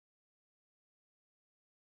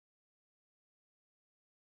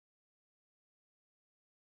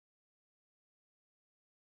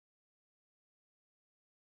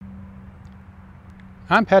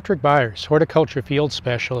I'm Patrick Byers, horticulture field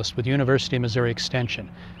specialist with University of Missouri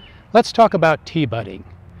Extension. Let's talk about tea budding.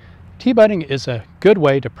 Tea budding is a good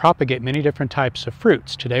way to propagate many different types of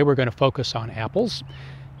fruits. Today we're going to focus on apples.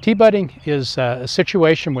 Tea budding is a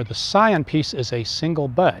situation where the Scion piece is a single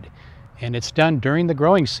bud, and it's done during the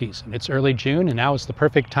growing season. It's early June, and now is the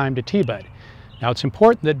perfect time to tea bud. Now it's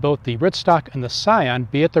important that both the rootstock and the Scion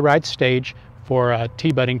be at the right stage for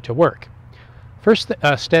tea budding to work. First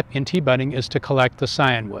step in tea budding is to collect the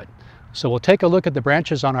Scion wood. So we'll take a look at the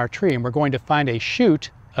branches on our tree, and we're going to find a shoot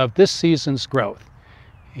of this season's growth.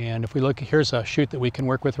 And if we look, here's a shoot that we can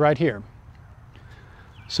work with right here.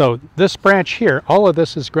 So this branch here, all of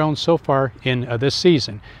this has grown so far in this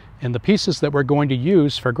season. And the pieces that we're going to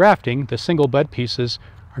use for grafting, the single bud pieces,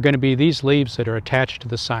 are going to be these leaves that are attached to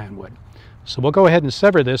the Scion wood. So we'll go ahead and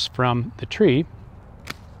sever this from the tree,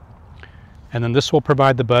 and then this will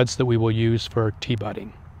provide the buds that we will use for tea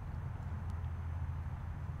budding.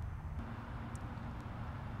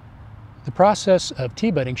 The process of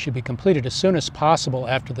tea budding should be completed as soon as possible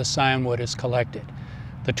after the Scion wood is collected.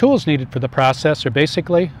 The tools needed for the process are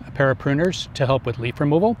basically a pair of pruners to help with leaf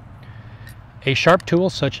removal, a sharp tool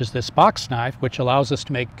such as this box knife, which allows us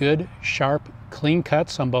to make good, sharp, clean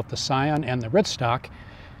cuts on both the Scion and the rootstock,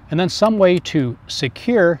 and then some way to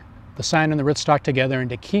secure the Scion and the rootstock together and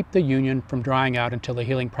to keep the union from drying out until the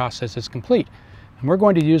healing process is complete. And we're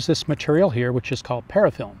going to use this material here, which is called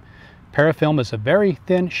parafilm. Parafilm is a very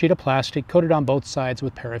thin sheet of plastic coated on both sides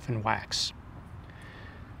with paraffin wax.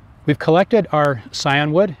 We've collected our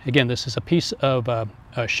Scion wood. Again, this is a piece of a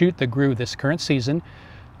shoot that grew this current season.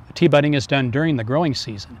 Tea budding is done during the growing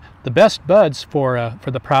season. The best buds for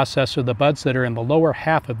the process are the buds that are in the lower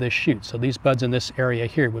half of this shoot. So these buds in this area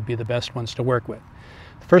here would be the best ones to work with.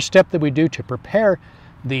 The first step that we do to prepare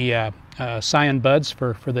the Scion buds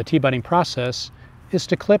for the tea budding process is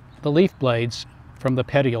to clip the leaf blades from the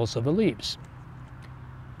petioles of the leaves.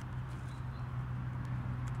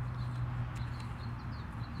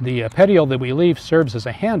 The petiole that we leave serves as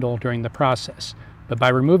a handle during the process, but by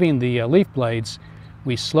removing the leaf blades,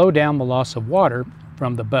 we slow down the loss of water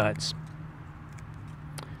from the buds.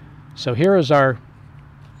 So here is our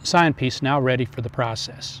Scion piece now ready for the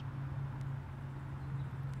process.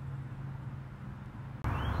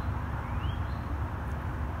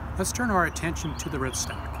 Let's turn our attention to the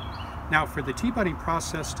rootstock. Now, for the tea budding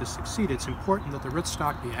process to succeed, it's important that the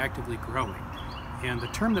rootstock be actively growing. And the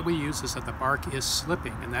term that we use is that the bark is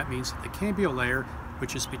slipping, and that means that the cambial layer,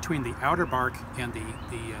 which is between the outer bark and the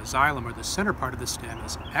xylem, or the center part of the stem,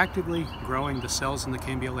 is actively growing. The cells in the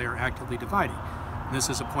cambial layer are actively dividing. And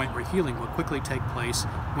this is a point where healing will quickly take place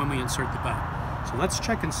when we insert the bud. So let's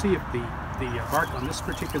check and see if the bark on this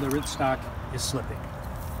particular rootstock is slipping.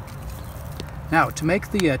 Now, to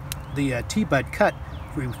make the tea bud cut,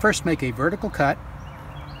 we first make a vertical cut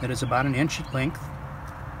that is about 1 inch in length.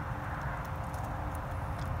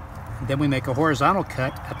 And then we make a horizontal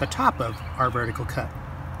cut at the top of our vertical cut.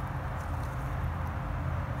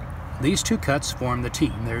 These two cuts form the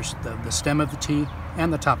tea. There's the stem of the tea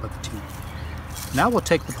and the top of the tea. Now we'll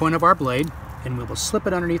take the point of our blade and we will slip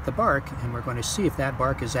it underneath the bark, and we're going to see if that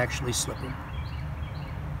bark is actually slipping.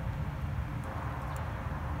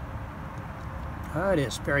 It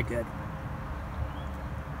is very good.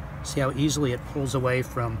 See how easily it pulls away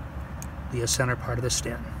from the center part of the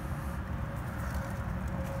stem.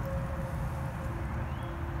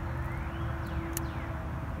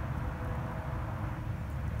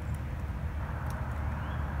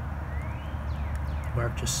 The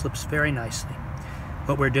bark just slips very nicely.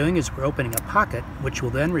 What we're doing is we're opening a pocket which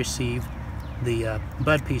will then receive the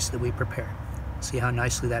bud piece that we prepared. See how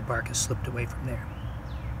nicely that bark has slipped away from there.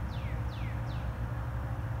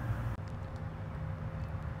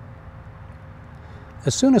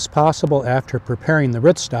 As soon as possible after preparing the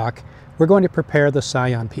rootstock, we're going to prepare the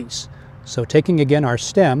Scion piece. So taking again our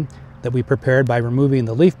stem that we prepared by removing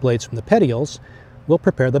the leaf blades from the petioles, we'll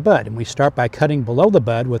prepare the bud. And we start by cutting below the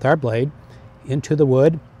bud with our blade into the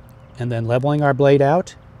wood, and then leveling our blade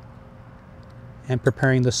out and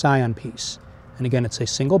preparing the Scion piece. And again, it's a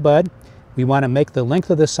single bud. We want to make the length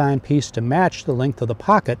of the Scion piece to match the length of the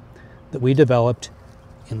pocket that we developed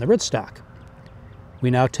in the rootstock. We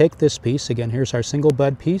now take this piece, again here's our single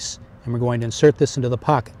bud piece, and we're going to insert this into the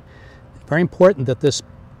pocket. Very important that this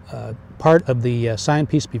part of the Scion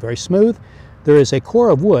piece be very smooth. There is a core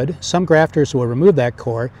of wood. Some grafters will remove that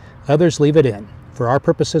core, others leave it in. For our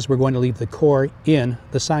purposes, we're going to leave the core in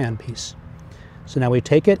the Scion piece. So now we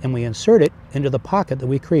take it and we insert it into the pocket that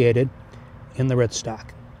we created in the rootstock.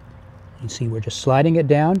 You see we're just sliding it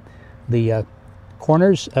down. The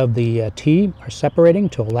corners of the tea are separating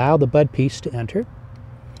to allow the bud piece to enter.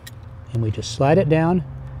 and we just slide it down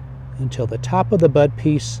until the top of the bud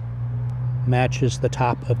piece matches the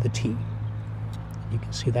top of the tea. You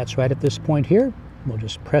can see that's right at this point here. We'll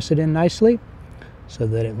just press it in nicely so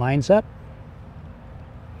that it lines up.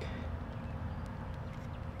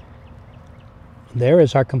 There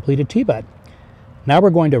is our completed tea bud. Now we're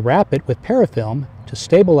going to wrap it with parafilm to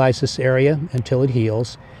stabilize this area until it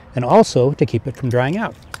heals, and also to keep it from drying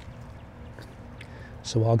out.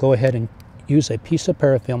 So I'll go ahead and use a piece of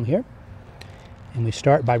parafilm here, and we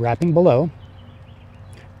start by wrapping below.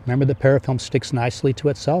 Remember, the parafilm sticks nicely to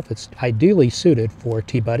itself. It's ideally suited for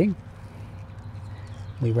tea budding.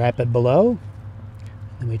 We wrap it below,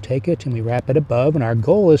 and we take it and we wrap it above, and our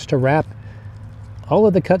goal is to wrap all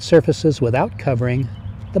of the cut surfaces without covering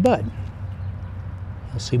the bud.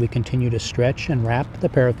 You'll see we continue to stretch and wrap the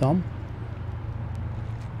parafilm.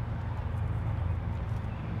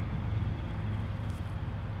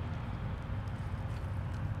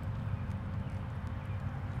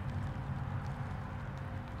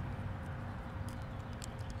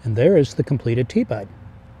 And there is the completed tea bud.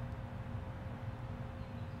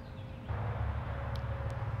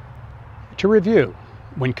 To review,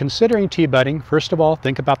 when considering tea budding, first of all,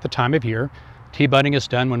 think about the time of year. Tea budding is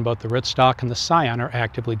done when both the rootstock and the scion are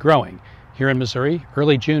actively growing. Here in Missouri,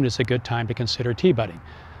 early June is a good time to consider tea budding.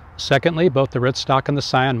 Secondly, both the rootstock and the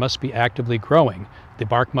scion must be actively growing. The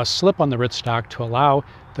bark must slip on the rootstock to allow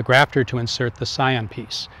the grafter to insert the scion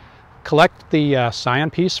piece. Collect the scion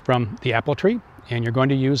piece from the apple tree, and you're going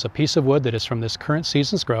to use a piece of wood that is from this current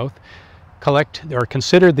season's growth. Collect or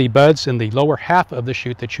consider the buds in the lower half of the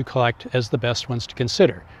shoot that you collect as the best ones to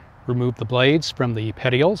consider. Remove the blades from the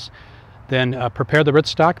petioles. Then prepare the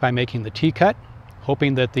rootstock by making the tea cut,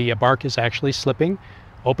 hoping that the bark is actually slipping.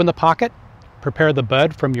 Open the pocket, prepare the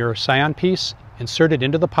bud from your scion piece, insert it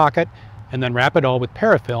into the pocket, and then wrap it all with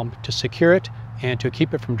parafilm to secure it and to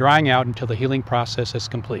keep it from drying out until the healing process is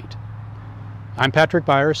complete. I'm Patrick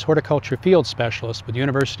Byers, Horticulture Field Specialist with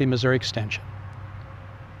University of Missouri Extension.